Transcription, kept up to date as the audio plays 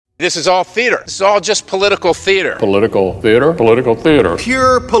This is all theater. This is all just political theater. Political theater. Political theater.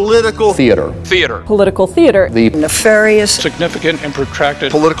 Pure political theater. Theater. Political theater. The nefarious, Significant and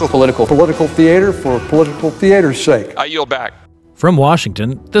protracted Political theater for political theater's sake. I yield back. From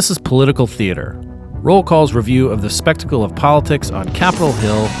Washington, this is Political Theater, Roll Call's review of the spectacle of politics on Capitol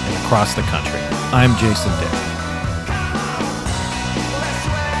Hill and across the country. I'm Jason Dick.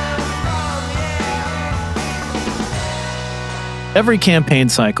 Every campaign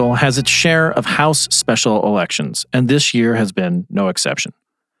cycle has its share of House special elections, and this year has been no exception.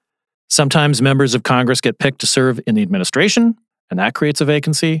 Sometimes members of Congress get picked to serve in the administration, and that creates a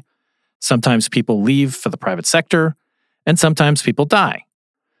vacancy. Sometimes people leave for the private sector, and sometimes people die.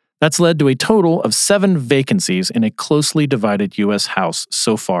 That's led to a total of 7 vacancies in a closely divided U.S. House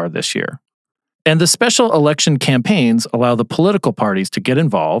so far this year. And the special election campaigns allow the political parties to get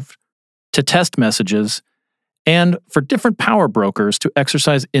involved, to test messages, and for different power brokers to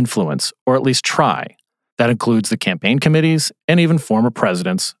exercise influence, or at least try. That includes the campaign committees and even former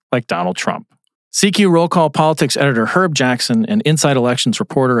presidents like Donald Trump. CQ Roll Call Politics editor Herb Jackson and Inside Elections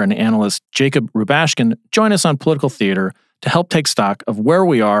reporter and analyst Jacob Rubashkin join us on Political Theater to help take stock of where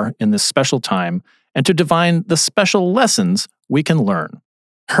we are in this special time and to divine the special lessons we can learn.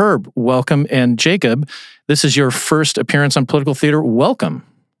 Herb, welcome, and Jacob, this is your first appearance on Political Theater. Welcome.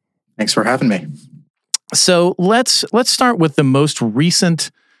 Thanks for having me. So let's start with the most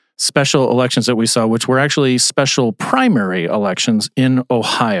recent special elections that we saw, which were actually special primary elections in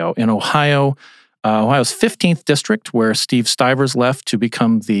Ohio. In Ohio, Ohio's 15th district, where Steve Stivers left to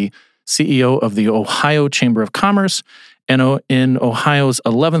become the CEO of the Ohio Chamber of Commerce, and in Ohio's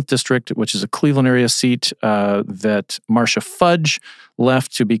 11th district, which is a Cleveland area seat, that Marcia Fudge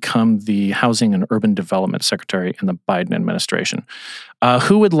left to become the Housing and Urban Development Secretary in the Biden administration.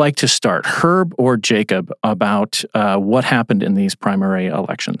 Who would like to start, Herb or Jacob, about what happened in these primary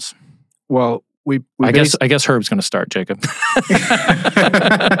elections? Well, I guess Herb's going to start, Jacob.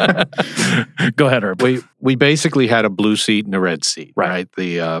 Go ahead, Herb. We basically had a blue seat and a red seat, right?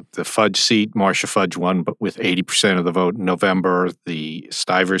 The Fudge seat, Marcia Fudge won, but with 80% of the vote in November. The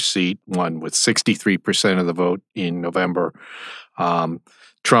Stivers seat won with 63% of the vote in November.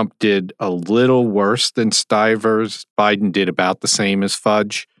 Trump did a little worse than Stivers. Biden did about the same as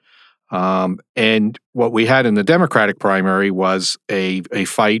Fudge. And what we had in the Democratic primary was a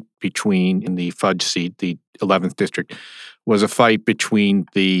fight between, in the Fudge seat, the 11th district, was a fight between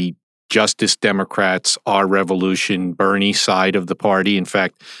the Justice Democrats, Our Revolution, Bernie side of the party. In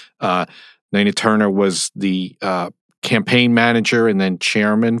fact, Nina Turner was the campaign manager and then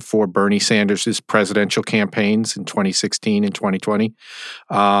chairman for Bernie Sanders' presidential campaigns in 2016 and 2020,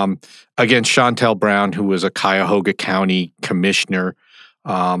 against Shontel Brown, who was a Cuyahoga County commissioner.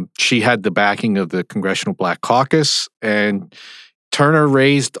 She had the backing of the Congressional Black Caucus, and Turner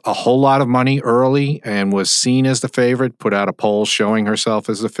raised a whole lot of money early and was seen as the favorite, put out a poll showing herself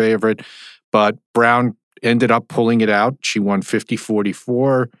as the favorite, but Brown ended up pulling it out. She won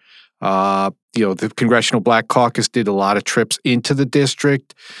 50-44. The Congressional Black Caucus did a lot of trips into the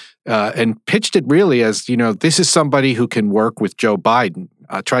district and pitched it really as, this is somebody who can work with Joe Biden.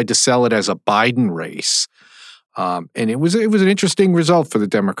 Tried to sell it as a Biden race. And it was an interesting result for the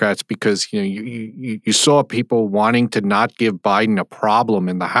Democrats because you saw people wanting to not give Biden a problem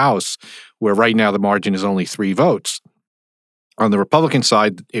in the House, where right now the margin is only 3 votes. On the Republican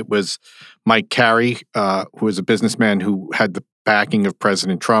side, it was Mike Carey, who was a businessman who had the backing of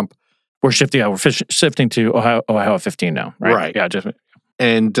President Trump. We're shifting to Ohio 15 now, right? Right. Yeah.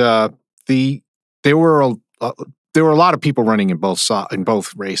 And there were a lot of people running in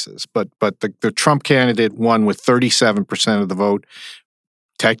both races, but the Trump candidate won with 37% of the vote.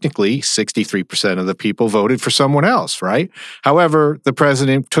 Technically, 63% of the people voted for someone else, right? However, the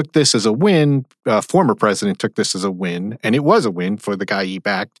president took this as a win. Former president took this as a win, and it was a win for the guy he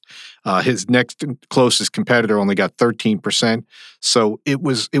backed. His next closest competitor only got 13%, so it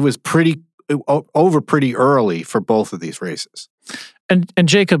was over pretty early for both of these races. And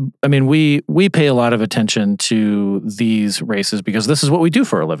Jacob, I mean, we pay a lot of attention to these races because this is what we do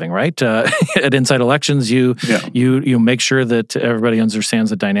for a living, right? At Inside Elections, you make sure that everybody understands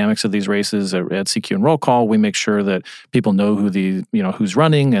the dynamics of these races. At CQ and Roll Call, we make sure that people know who's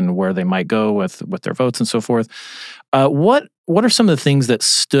running and where they might go with their votes and so forth. What are some of the things that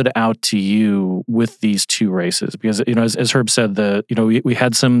stood out to you with these two races? Because, as Herb said, we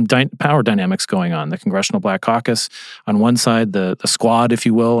had some power dynamics going on. The Congressional Black Caucus on one side, the squad, if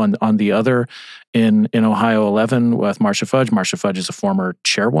you will, on the other. in Ohio 11 with Marcia Fudge. Marcia Fudge is a former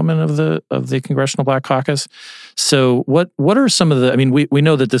chairwoman of the Congressional Black Caucus. So what are some of the? I mean, we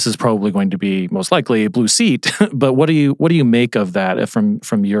know that this is probably going to be most likely a blue seat, but what do you make of that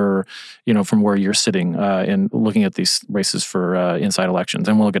from your from where you're sitting in looking at these races for inside elections?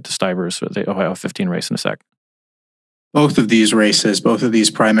 And we'll get to Stivers, the Ohio 15 race in a sec. Both of these races, both of these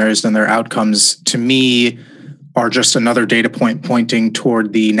primaries and their outcomes, to me, are just another data point pointing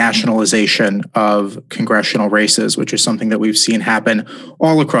toward the nationalization of congressional races, which is something that we've seen happen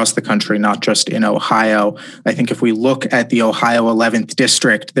all across the country, not just in Ohio. I think if we look at the Ohio 11th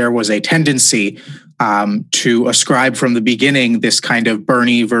district, there was a tendency to ascribe from the beginning this kind of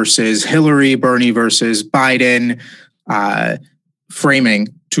Bernie versus Hillary, Bernie versus Biden framing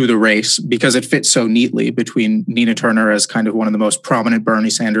to the race because it fits so neatly between Nina Turner as kind of one of the most prominent Bernie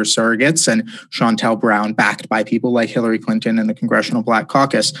Sanders surrogates and Shontel Brown backed by people like Hillary Clinton and the Congressional Black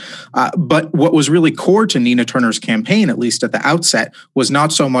Caucus. But what was really core to Nina Turner's campaign, at least at the outset, was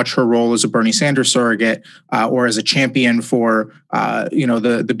not so much her role as a Bernie Sanders surrogate or as a champion for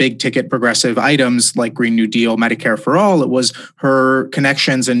the big ticket progressive items like Green New Deal, Medicare for All. It was her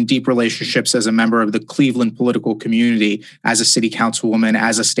connections and deep relationships as a member of the Cleveland political community, as a city councilwoman,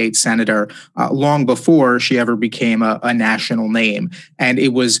 as a state senator, long before she ever became a national name. And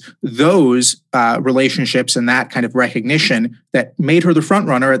it was those relationships and that kind of recognition that made her the front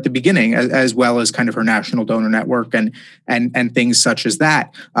runner at the beginning, as well as kind of her national donor network and things such as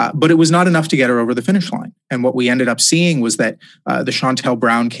that. But it was not enough to get her over the finish line. And what we ended up seeing was that the Shontel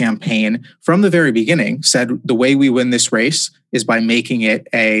Brown campaign, from the very beginning, said the way we win this race is by making it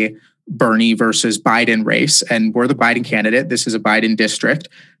a Bernie versus Biden race. And we're the Biden candidate. This is a Biden district.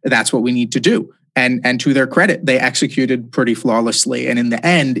 That's what we need to do. And to their credit, they executed pretty flawlessly. And in the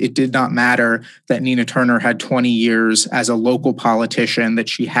end, it did not matter that Nina Turner had 20 years as a local politician, that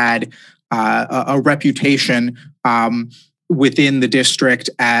she had a reputation within the district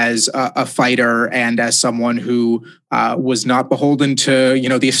as a fighter and as someone who was not beholden to,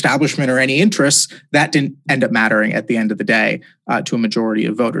 the establishment or any interests. That didn't end up mattering at the end of the day to a majority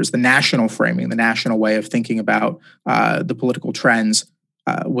of voters. The national framing, the national way of thinking about the political trends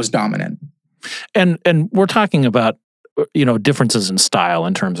was dominant. And we're talking about differences in style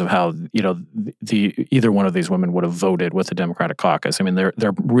in terms of how the either one of these women would have voted with the Democratic caucus. I mean,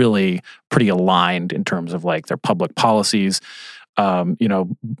 they're really pretty aligned in terms of like their public policies.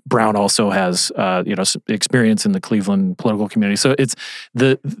 Brown also has experience in the Cleveland political community. So it's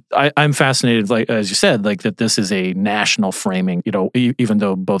I'm fascinated, like as you said, like that this is a national framing. Even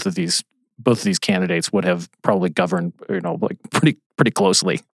though both of these candidates would have probably governed like pretty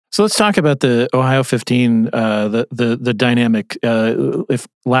closely. So let's talk about the Ohio 15, the dynamic, if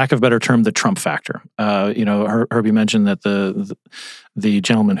lack of better term, the Trump factor. Herbie mentioned that the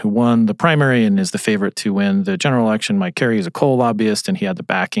gentleman who won the primary and is the favorite to win the general election, Mike Carey, is a coal lobbyist, and he had the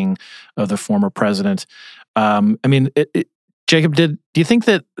backing of the former president. Jacob, do you think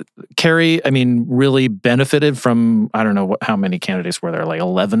that Carey, really benefited from, I don't know how many candidates were there, like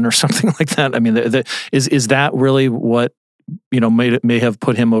 11 or something like that? I mean, is that really what may have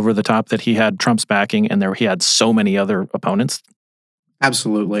put him over the top, that he had Trump's backing and he had so many other opponents?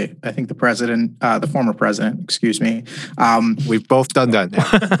 Absolutely. I think the former president, excuse me. We've both done that now.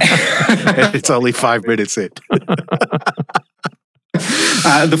 It's only 5 minutes in.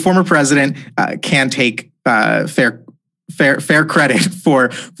 The former president can take fair credit for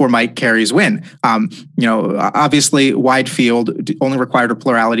Mike Carey's win. Obviously, wide field only required a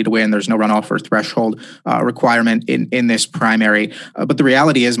plurality to win. There's no runoff or threshold requirement in this primary. But the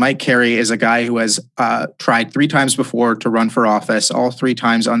reality is Mike Carey is a guy who has tried 3 times before to run for office, all 3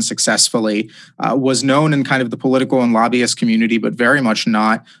 times unsuccessfully, was known in kind of the political and lobbyist community, but very much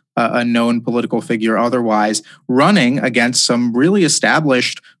not a known political figure otherwise, running against some really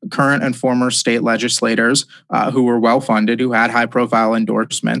established current and former state legislators who were well-funded, who had high-profile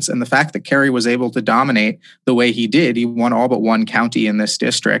endorsements. And the fact that Carey was able to dominate the way he did, he won all but 1 county in this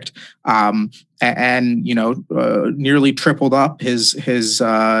district, and nearly tripled up his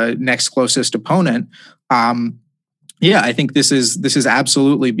next closest opponent. I think this is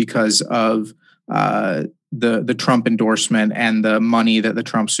absolutely because of the Trump endorsement and the money that the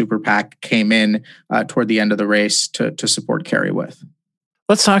Trump super PAC came in toward the end of the race to support Carey with.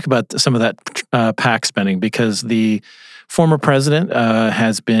 Let's talk about some of that PAC spending, because the former president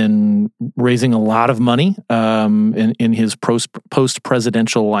has been raising a lot of money in his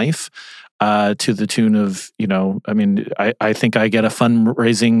post-presidential life. to the tune of, I think I get a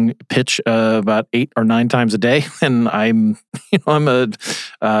fundraising pitch about 8 or 9 times a day, and I'm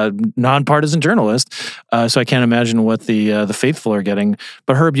a nonpartisan journalist, so I can't imagine what the faithful are getting.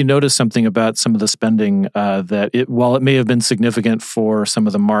 But Herb, you noticed something about some of the spending that while it may have been significant for some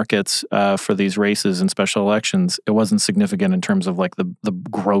of the markets for these races and special elections, it wasn't significant in terms of like the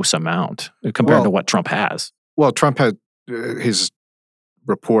gross amount compared to what Trump has. Well, Trump had his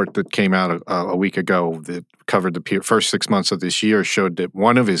report that came out a week ago that covered the first 6 months of this year showed that just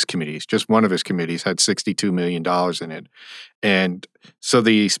one of his committees had $62 million in it. And so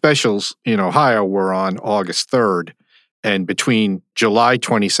the specials in Ohio were on August 3rd. And between July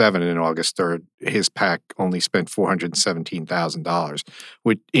 27 and August 3rd, his PAC only spent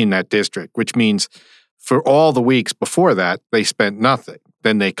 $417,000 in that district, which means for all the weeks before that, they spent nothing.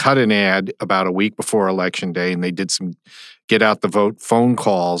 Then they cut an ad about a week before Election Day, and they did some get out the vote phone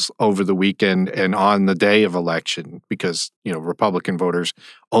calls over the weekend and on the day of election because, Republican voters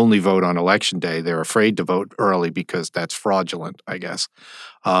only vote on Election Day. They're afraid to vote early because that's fraudulent, I guess.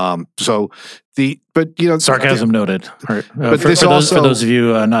 Sarcasm noted. For those of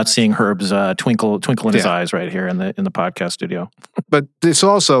you not seeing Herb's twinkle in his eyes right here in the podcast studio. But this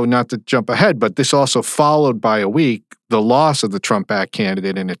also, not to jump ahead, but this also followed by a week the loss of the Trump-backed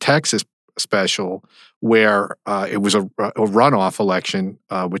candidate in a Texas special where it was a runoff election,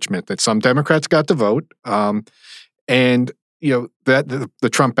 which meant that some Democrats got to vote, and that the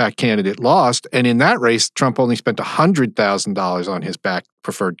Trump-backed candidate lost. And in that race, Trump only spent $100,000 on his backed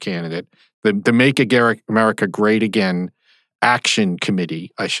preferred candidate. The Make America Great Again Action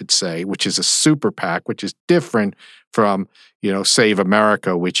Committee, I should say, which is a super PAC, which is different from Save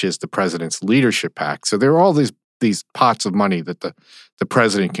America, which is the president's leadership PAC. So there are all these pots of money that the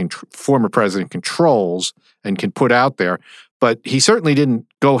former president controls and can put out there. But he certainly didn't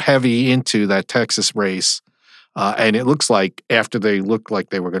go heavy into that Texas race. And it looks like after they looked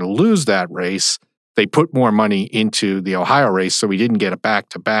like they were going to lose that race, they put more money into the Ohio race, so we didn't get a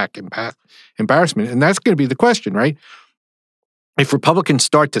back-to-back embarrassment. And that's going to be the question, right? If Republicans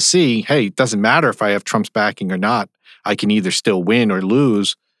start to see, hey, it doesn't matter if I have Trump's backing or not, I can either still win or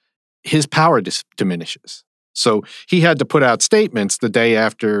lose, his power diminishes. So he had to put out statements the day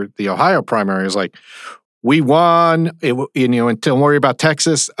after the Ohio primary. It was like, we won, and don't worry about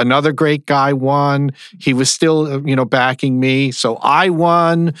Texas. Another great guy won. He was still, backing me. So I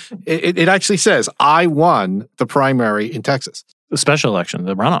won. It actually says, I won the primary in Texas. The special election,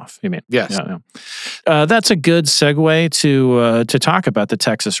 the runoff, you mean? Yes. Yeah. That's a good segue to talk about the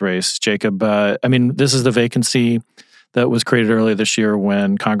Texas race, Jacob. This is the vacancy that was created earlier this year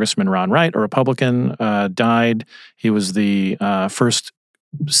when Congressman Ron Wright, a Republican, died. He was the first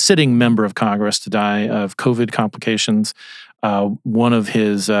sitting member of Congress to die of COVID complications. One of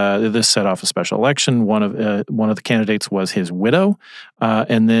his this set off a special election. One of the candidates was his widow,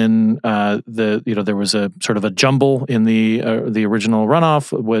 and then there was a sort of a jumble in the original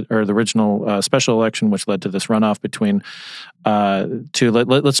runoff or the original special election, which led to this runoff between two.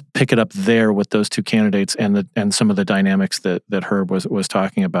 Let's pick it up there with those two candidates and some of the dynamics that Herb was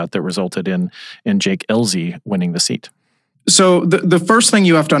talking about that resulted in Jake Ellzey winning the seat. So the first thing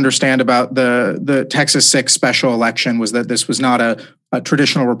you have to understand about the Texas 6 special election was that this was not a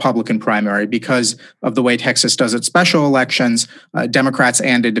traditional Republican primary because of the way Texas does its special elections. Democrats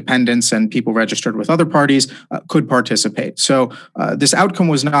and independents and people registered with other parties could participate. So this outcome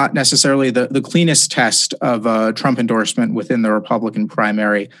was not necessarily the cleanest test of a Trump endorsement within the Republican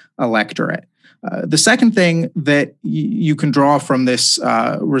primary electorate. The second thing that you can draw from this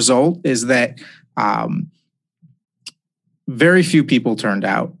result is that very few people turned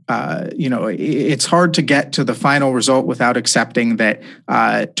out. It's hard to get to the final result without accepting that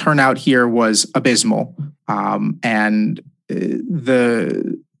turnout here was abysmal.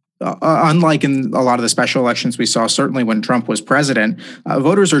 Unlike in a lot of the special elections we saw, certainly when Trump was president,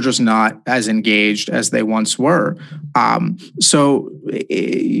 voters are just not as engaged as they once were. So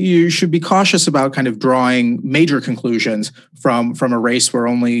you should be cautious about kind of drawing major conclusions from a race where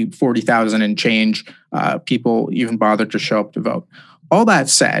only 40,000 and change people even bothered to show up to vote. All that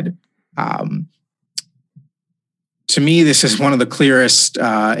said, to me, this is one of the clearest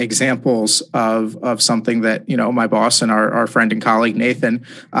examples of something that, my boss and our friend and colleague, Nathan,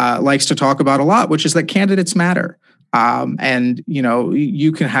 likes to talk about a lot, which is that candidates matter. And,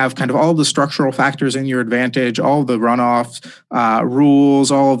 you can have kind of all the structural factors in your advantage, all the runoff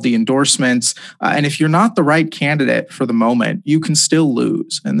rules, all of the endorsements. And if you're not the right candidate for the moment, you can still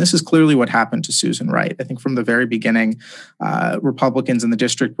lose. And this is clearly what happened to Susan Wright. I think from the very beginning, Republicans in the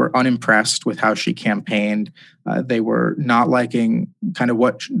district were unimpressed with how she campaigned. They were not liking kind of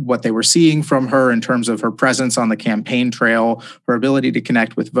what they were seeing from her in terms of her presence on the campaign trail, her ability to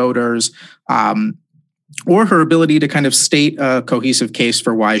connect with voters, or her ability to kind of state a cohesive case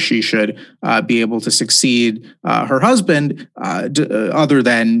for why she should be able to succeed her husband, other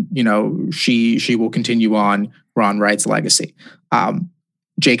than, she will continue on Ron Wright's legacy.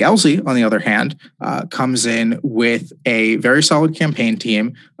 Jake Ellzey, on the other hand, comes in with a very solid campaign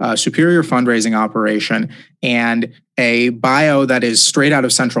team, superior fundraising operation, and a bio that is straight out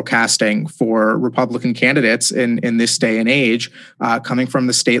of central casting for Republican candidates in this day and age, coming from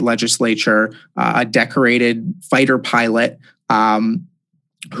the state legislature, a decorated fighter pilot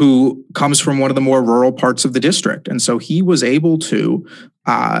who comes from one of the more rural parts of the district. And so he was able to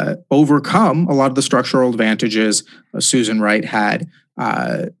overcome a lot of the structural advantages Susan Wright had,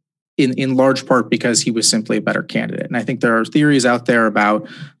 in large part because he was simply a better candidate. And I think there are theories out there about,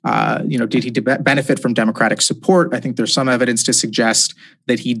 did he benefit from Democratic support? I think there's some evidence to suggest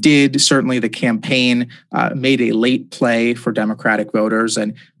that he did. Certainly the campaign made a late play for Democratic voters.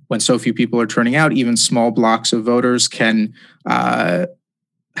 And when so few people are turning out, even small blocks of voters can have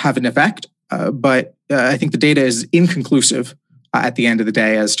an effect. But I think the data is inconclusive at the end of the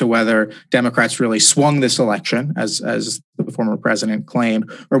day as to whether Democrats really swung this election, as the former president claimed,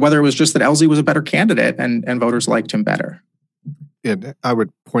 or whether it was just that Ellzey was a better candidate and voters liked him better. And I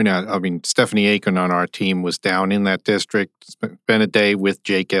would point out, Stephanie Aiken on our team was down in that district, spent a day with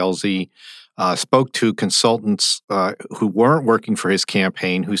Jake Ellzey, spoke to consultants who weren't working for his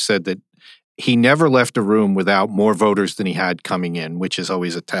campaign, who said that he never left a room without more voters than he had coming in, which is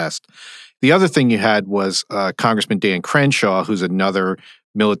always a test. The other thing you had was Congressman Dan Crenshaw, who's another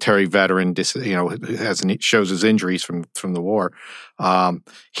military veteran, shows his injuries from the war.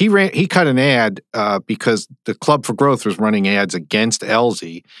 He cut an ad because the Club for Growth was running ads against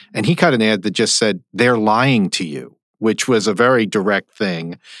Ellzey, and he cut an ad that just said, "They're lying to you," which was a very direct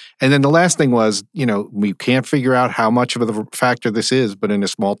thing. And then the last thing was, we can't figure out how much of a factor this is, but in a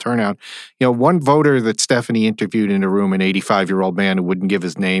small turnout, one voter that Stephanie interviewed in a room, an 85-year-old man who wouldn't give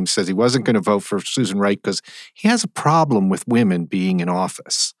his name, says he wasn't going to vote for Susan Wright because he has a problem with women being in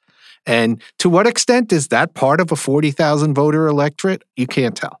office. And to what extent is that part of a 40,000 voter electorate? You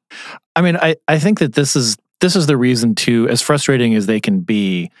can't tell. I think that this is the reason to, as frustrating as they can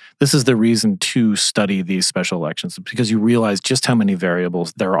be, this is the reason to study these special elections, because you realize just how many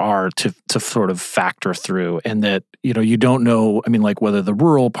variables there are to sort of factor through, and that, you don't know, whether the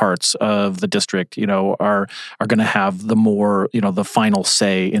rural parts of the district, are going to have the more, the final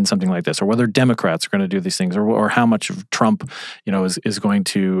say in something like this, or whether Democrats are going to do these things, or how much of Trump, is going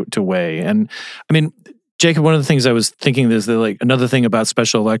to weigh. And Jacob, one of the things I was thinking is that, another thing about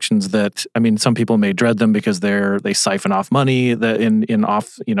special elections that, some people may dread them because they siphon off money that in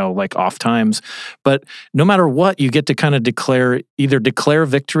off, off times. But no matter what, you get to kind of either declare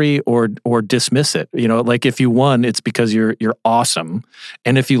victory or dismiss it. If you won, it's because you're awesome.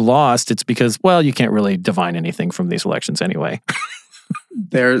 And if you lost, it's because, well, you can't really divine anything from these elections anyway.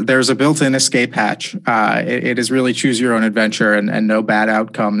 There's a built-in escape hatch. It is really choose your own adventure and no bad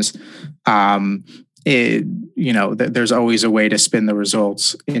outcomes. There's always a way to spin the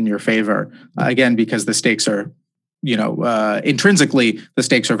results in your favor. Again, because the stakes are, intrinsically, the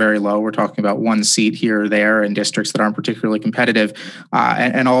stakes are very low. We're talking about one seat here or there in districts that aren't particularly competitive.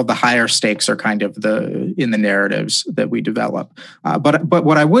 And all of the higher stakes are kind of in the narratives that we develop. But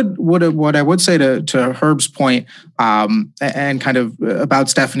what I would say to Herb's point, and kind of about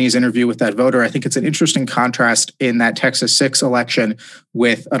Stephanie's interview with that voter, I think it's an interesting contrast in that Texas 6 election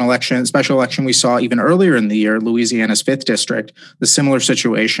with an special election we saw even earlier in the year, Louisiana's 5th district, the similar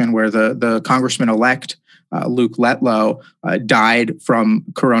situation where the congressman-elect Luke Letlow died from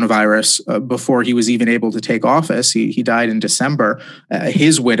coronavirus before he was even able to take office. He died in December.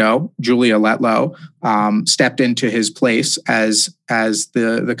 His widow, Julia Letlow, stepped into his place as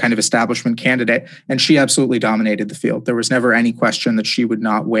the kind of establishment candidate, and she absolutely dominated the field. There was never any question that she would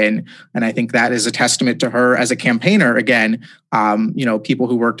not win, and I think that is a testament to her as a campaigner. Again, people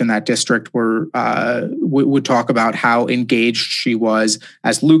who worked in that district would talk about how engaged she was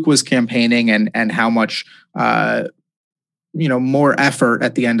as Luke was campaigning, and how much more effort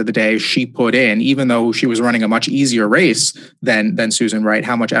at the end of the day she put in, even though she was running a much easier race than Susan Wright,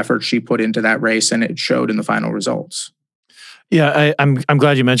 how much effort she put into that race, and it showed in the final results. Yeah, I'm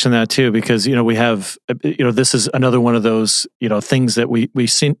glad you mentioned that too, because we have this is another one of those things that we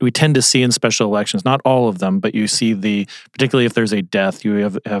tend to see in special elections. Not all of them, but you see particularly if there's a death, you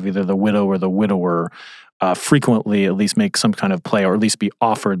have either the widow or the widower frequently at least make some kind of play, or at least be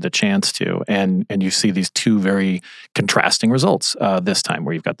offered the chance to. And you see these two very contrasting results this time,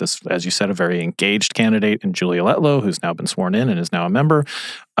 where you've got this, as you said, a very engaged candidate in Julia Letlow, who's now been sworn in and is now a member.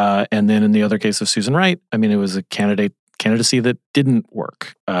 And then in the other case of Susan Wright, I mean, it was a candidacy that didn't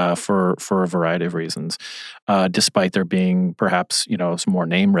work for a variety of reasons, despite there being perhaps some more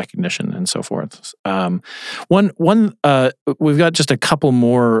name recognition and so forth. We've got just a couple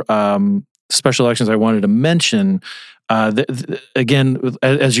more special elections I wanted to mention. Again,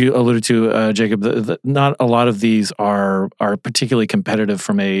 as you alluded to, Jacob, not a lot of these are particularly competitive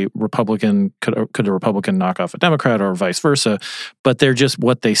from a Republican. Could a Republican knock off a Democrat or vice versa? But they're just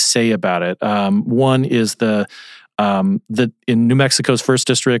what they say about it. One is in New Mexico's 1st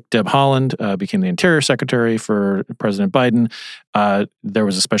District, Deb Haaland became the Interior Secretary for President Biden. There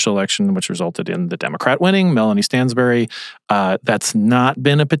was a special election which resulted in the Democrat winning, Melanie Stansbury. That's not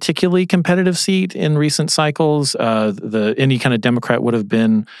been a particularly competitive seat in recent cycles. Any kind of Democrat would have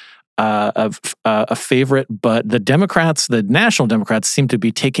been a favorite, but the National Democrats seem to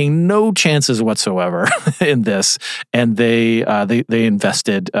be taking no chances whatsoever in this, and they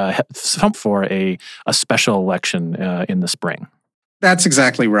invested for a special election in the spring. That's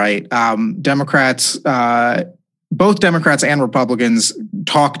exactly right. Both Democrats and Republicans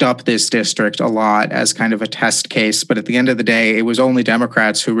talked up this district a lot as kind of a test case, but at the end of the day, it was only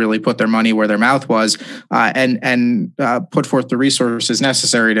Democrats who really put their money where their mouth was and put forth the resources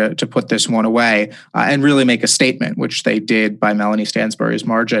necessary to put this one away and really make a statement, which they did by Melanie Stansbury's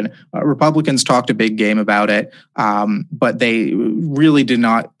margin. Republicans talked a big game about it, but they really did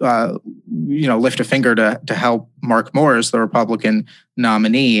not, lift a finger to help Mark Moores, the Republican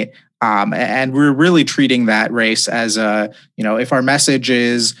nominee. And we're really treating that race as if our message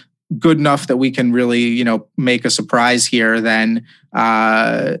is good enough that we can really, make a surprise here, then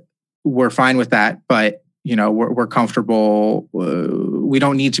we're fine with that. But, we're comfortable. We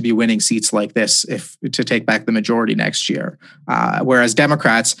don't need to be winning seats like this to take back the majority next year. Whereas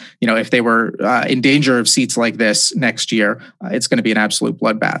Democrats, if they were in danger of seats like this next year, it's going to be an absolute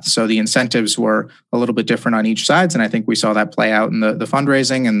bloodbath. So the incentives were a little bit different on each side. And I think we saw that play out in the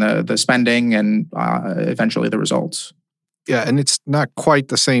fundraising and the spending and eventually the results. Yeah, and it's not quite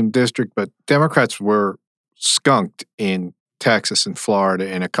the same district, but Democrats were skunked in Texas and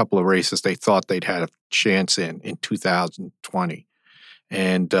Florida in a couple of races they thought they'd had a chance in 2020.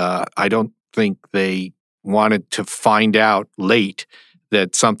 And I don't think they wanted to find out late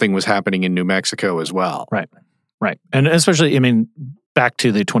that something was happening in New Mexico as well. Right. And especially, back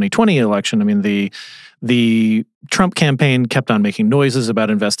to the 2020 election, the Trump campaign kept on making noises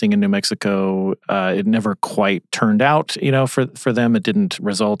about investing in New Mexico. It never quite turned out, for them. It didn't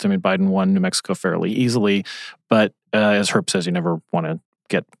result. Biden won New Mexico fairly easily. But as Herb says, you never want to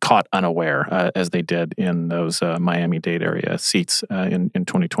get caught unaware, as they did in those Miami-Dade area seats in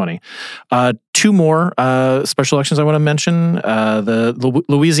 2020. Two more special elections I want to mention. The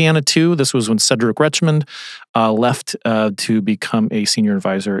Louisiana 2, this was when Cedric Richmond left to become a senior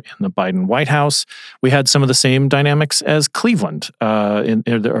advisor in the Biden White House. We had some of the same dynamics as Cleveland, or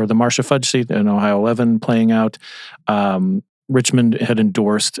the Marcia Fudge seat in Ohio 11 playing out. Richmond had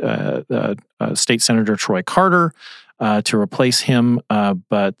endorsed State Senator Troy Carter to replace him,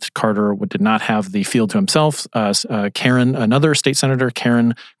 but Carter did not have the field to himself. Another state senator,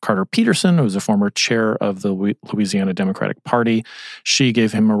 Karen Carter Peterson, who was a former chair of the Louisiana Democratic Party, she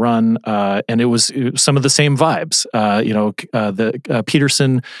gave him a run, and it was some of the same vibes.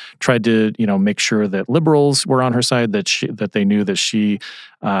 Peterson tried to make sure that liberals were on her side, that they knew that she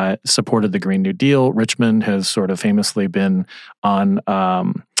supported the Green New Deal. Richmond has sort of famously been on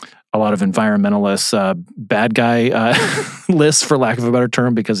a lot of environmentalists' bad guy lists, for lack of a better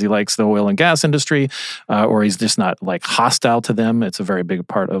term, because he likes the oil and gas industry, or he's just not hostile to them. It's a very big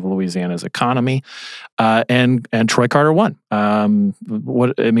part of Louisiana's economy, and Troy Carter won. That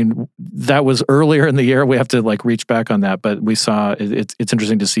was earlier in the year. We have to reach back on that, but we saw it's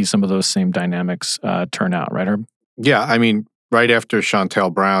interesting to see some of those same dynamics turn out, right, Herb? Yeah, right after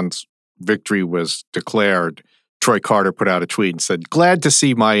Shontel Brown's victory was declared, Troy Carter put out a tweet and said, "Glad to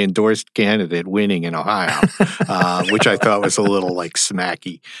see my endorsed candidate winning in Ohio," which I thought was a little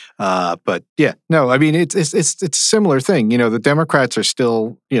smacky. But yeah, no, it's a similar thing. The Democrats are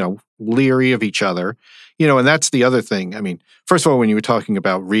still, leery of each other, and that's the other thing. First of all, when you were talking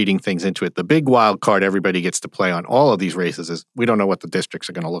about reading things into it, the big wild card everybody gets to play on all of these races is we don't know what the districts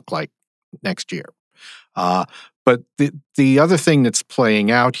are going to look like next year. But the other thing that's playing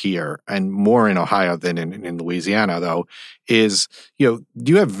out here, and more in Ohio than in Louisiana, though, is, you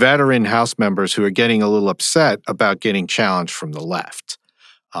have veteran House members who are getting a little upset about getting challenged from the left.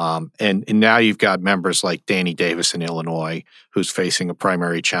 And now you've got members like Danny Davis in Illinois, who's facing a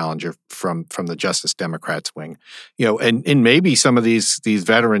primary challenger from the Justice Democrats wing. And maybe some of these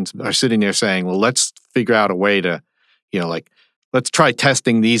veterans are sitting there saying, well, let's figure out a way to, let's try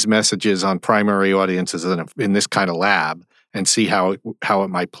testing these messages on primary audiences in this kind of lab and see how it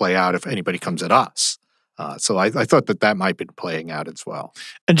might play out if anybody comes at us. So I thought that might be playing out as well.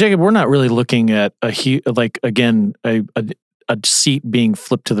 And Jacob, we're not really looking at a seat being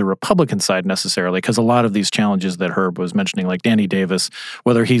flipped to the Republican side necessarily, because a lot of these challenges that Herb was mentioning, like Danny Davis,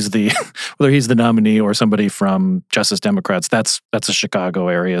 whether he's the nominee or somebody from Justice Democrats, that's a Chicago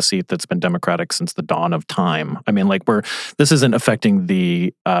area seat that's been Democratic since the dawn of time. I mean, this isn't affecting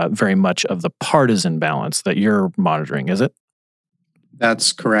the very much of the partisan balance that you're monitoring, is it?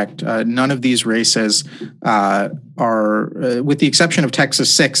 That's correct. None of these races are, with the exception of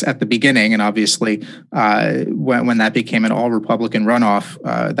Texas 6 at the beginning, and obviously when that became an all-Republican runoff,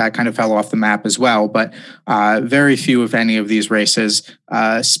 that kind of fell off the map as well. But very few, if any, of these races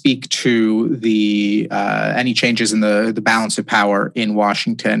speak to the any changes in the balance of power in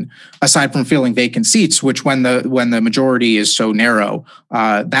Washington, aside from filling vacant seats, which when the majority is so narrow,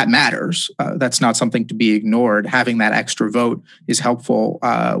 that matters. That's not something to be ignored. Having that extra vote is helpful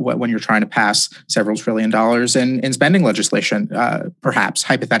when you're trying to pass several $1 trillion in spending legislation, perhaps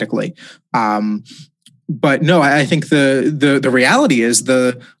hypothetically. But no, I think the reality is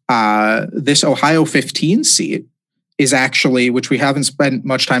this Ohio 15 seat is actually, which we haven't spent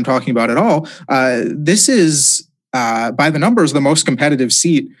much time talking about at all. This is by the numbers the most competitive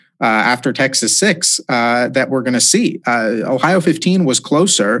seat after Texas 6 that we're going to see. Ohio 15 was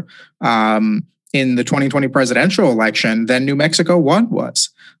closer in the 2020 presidential election than New Mexico 1 was.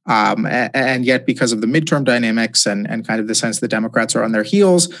 And yet, because of the midterm dynamics and kind of the sense the Democrats are on their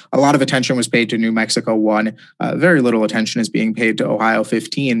heels, a lot of attention was paid to New Mexico 1. Very little attention is being paid to Ohio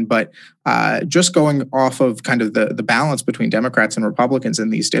 15. But just going off of kind of the balance between Democrats and Republicans in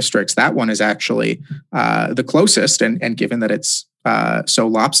these districts, that one is actually the closest. And given that it's so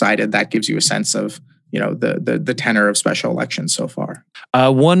lopsided, that gives you a sense of the tenor of special elections so far.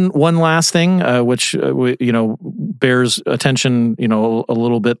 One last thing, which bears attention, a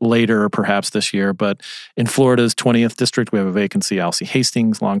little bit later, perhaps this year, but in Florida's 20th district, we have a vacancy. Alcee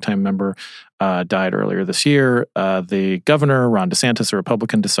Hastings, longtime member, died earlier this year. The governor, Ron DeSantis, a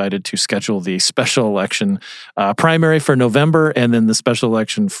Republican, decided to schedule the special election primary for November, and then the special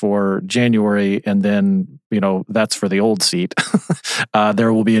election for January, and then that's for the old seat.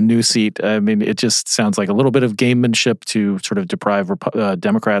 There will be a new seat. I mean, it just sounds like a little bit of gamemanship to sort of deprive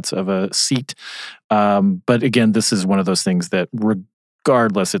Democrats of a seat. But again, this is one of those things that,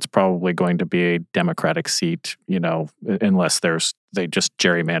 regardless, it's probably going to be a Democratic seat, unless they just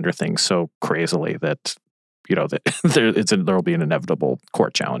gerrymander things so crazily that, that there will be an inevitable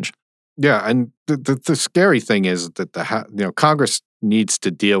court challenge. Yeah, and the scary thing is that Congress needs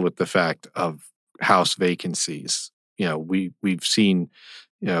to deal with the fact of House vacancies. We've seen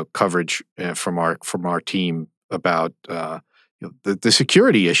coverage from our team about the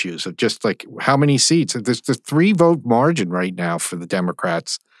security issues of just like how many seats. There's the 3-vote margin right now for the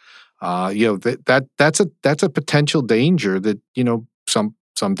Democrats. That's a potential danger that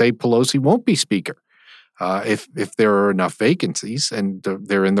someday Pelosi won't be speaker if there are enough vacancies and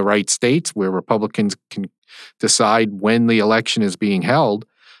they're in the right states where Republicans can decide when the election is being held.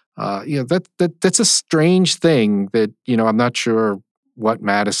 That's a strange thing that I'm not sure what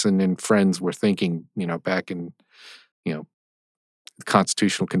Madison and friends were thinking back in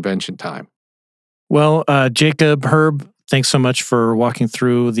Constitutional Convention time. Well, Jacob, Herb, thanks so much for walking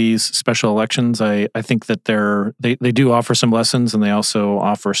through these special elections. I think that they do offer some lessons, and they also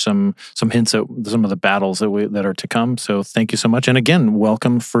offer some hints at some of the battles that are to come. So thank you so much. And again,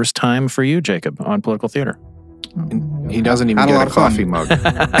 welcome, first time for you, Jacob, on Political Theater. He doesn't even get a coffee mug.